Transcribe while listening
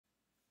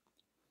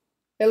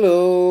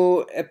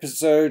Hello,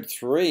 episode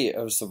 3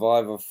 of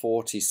Survivor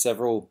 40,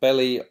 Several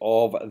Belly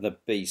of the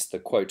Beast. The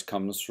quote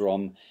comes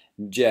from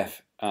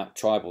Jeff at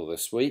Tribal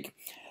this week.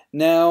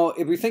 Now,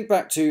 if we think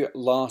back to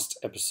last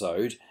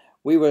episode,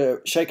 we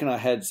were shaking our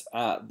heads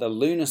at the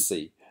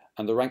lunacy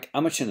and the rank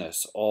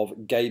amateurness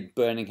of Gabe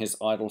burning his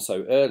idol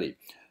so early.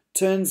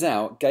 Turns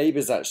out Gabe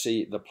is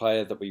actually the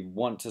player that we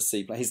want to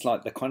see play. He's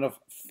like the kind of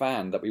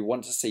fan that we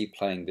want to see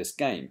playing this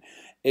game.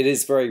 It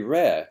is very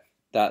rare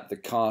that the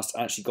cast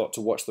actually got to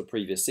watch the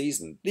previous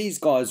season. These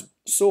guys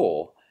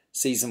saw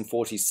season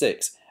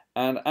 46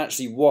 and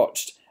actually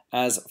watched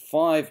as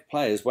 5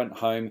 players went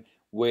home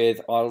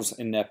with idols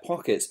in their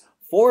pockets.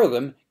 4 of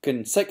them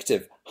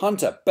consecutive.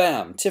 Hunter,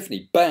 bam.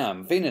 Tiffany,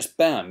 bam. Venus,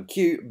 bam.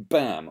 Q,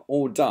 bam.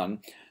 All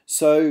done.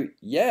 So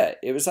yeah,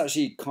 it was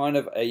actually kind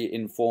of a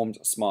informed,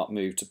 smart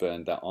move to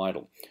burn that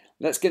idol.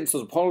 Let's get into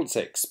the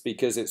politics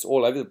because it's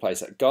all over the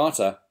place. At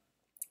Garter,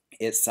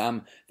 it's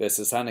Sam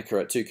versus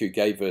Annika. At Tuku,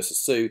 Gabe versus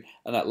Sue.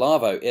 And at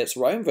Lavo, it's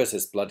Rome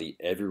versus bloody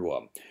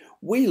everyone.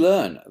 We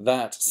learn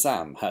that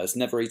Sam has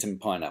never eaten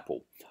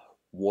pineapple,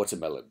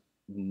 watermelon,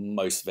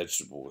 most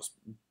vegetables,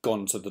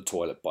 gone to the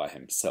toilet by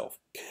himself.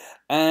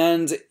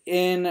 And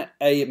in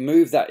a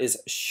move that is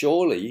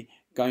surely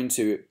going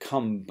to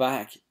come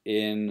back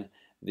in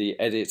the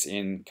edit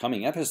in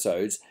coming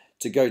episodes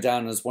to go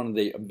down as one of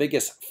the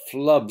biggest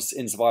flubs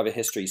in Survivor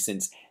history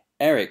since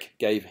Eric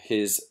gave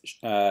his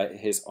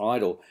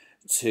idol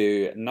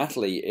to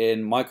Natalie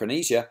in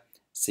Micronesia,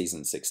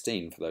 season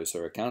 16 for those who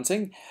are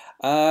counting.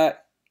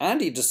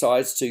 Andy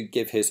decides to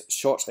give his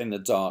shot in the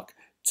dark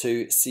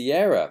to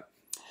Sierra.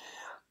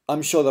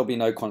 I'm sure there'll be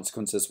no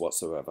consequences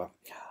whatsoever.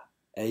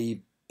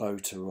 A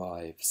boat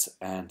arrives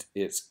and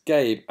it's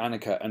Gabe,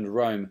 Annika and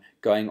Rome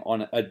going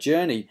on a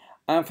journey,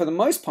 and for the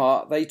most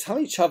part they tell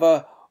each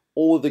other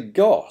all the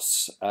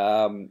goss,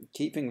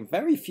 keeping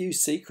very few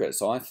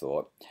secrets, I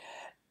thought.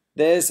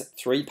 There's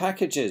 3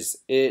 packages.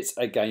 It's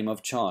a game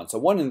of chance. A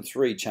 1 in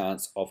 3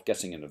 chance of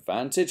getting an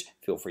advantage.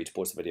 Feel free to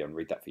pause the video and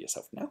read that for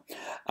yourself now.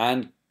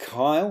 And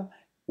Kyle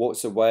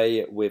walks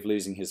away with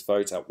losing his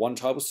vote at 1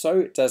 tribal.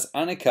 So does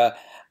Annika,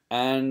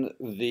 and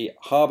the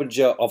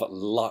harbinger of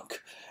luck,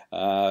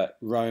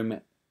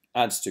 Rome,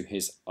 adds to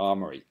his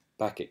armory.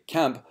 Back at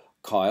camp,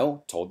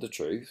 Kyle told the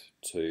truth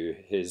to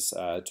his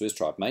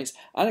tribe mates.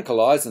 Annika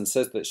lies and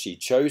says that she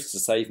chose to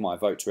save my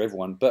vote to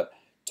everyone, but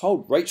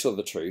told Rachel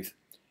the truth.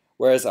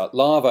 Whereas at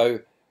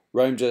Lavo,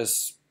 Rome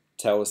just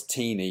tells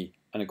Teeny,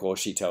 and of course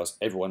she tells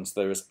everyone, so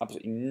there is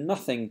absolutely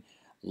nothing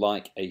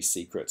like a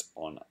secret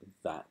on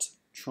that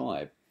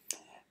tribe.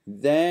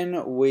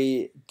 Then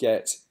we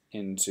get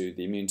into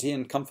the immunity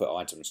and comfort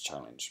items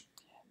challenge.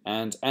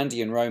 And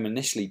Andy and Rome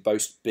initially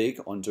boast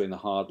big on doing the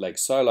hard leg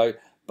solo,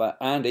 but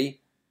Andy,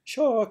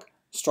 shock,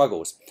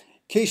 struggles.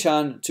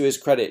 Keyshawn, to his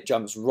credit,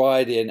 jumps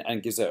right in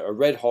and gives it a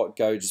red hot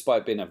go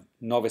despite being a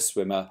novice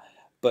swimmer,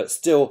 but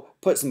still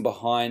puts them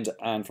behind,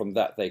 and from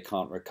that they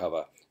can't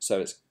recover.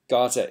 So it's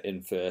Garter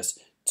in first,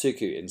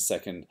 Tuku in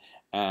second,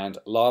 and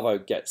Lavo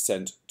gets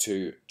sent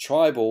to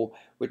Tribal,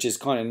 which is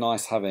kind of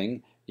nice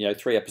having,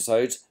 3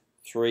 episodes,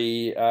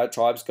 3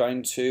 tribes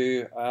going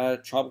to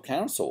Tribal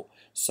Council.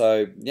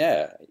 So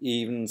yeah,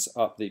 evens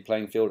up the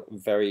playing field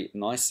very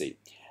nicely.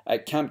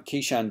 At camp,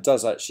 Keyshawn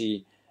does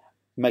actually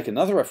make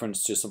another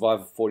reference to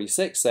Survivor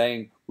 46,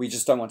 saying, "We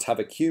just don't want to have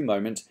a queue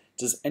moment.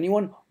 Does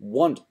anyone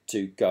want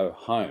to go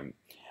home?"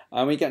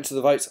 And we get to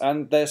the votes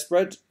and they're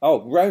spread.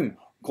 Oh, Rome,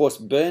 of course,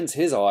 burns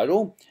his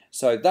idol.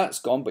 So that's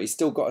gone, but he's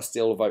still got a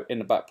steal vote in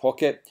the back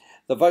pocket.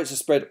 The votes are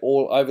spread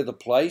all over the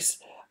place.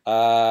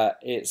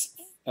 It's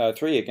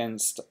 3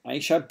 against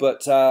Aisha,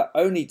 but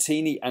only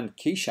Teeny and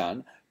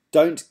Keyshawn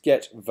don't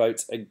get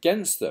votes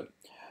against them.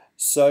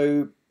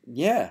 So,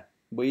 yeah,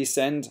 we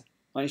send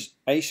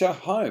Aisha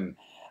home.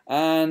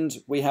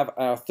 And we have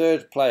our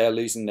 3rd player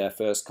losing their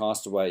first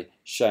castaway.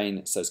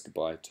 Shane says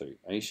goodbye to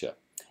Aisha.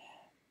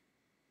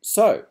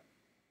 So,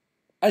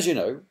 as you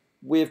know,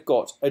 we've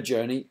got a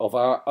journey of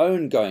our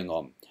own going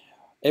on.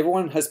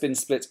 Everyone has been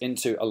split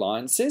into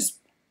alliances,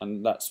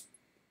 and that's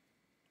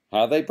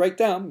how they break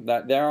down.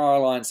 That there are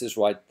alliances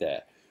right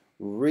there.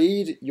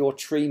 Read your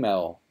tree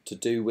mail to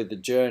do with the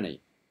journey,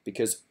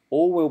 because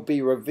all will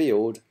be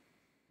revealed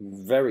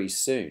very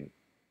soon.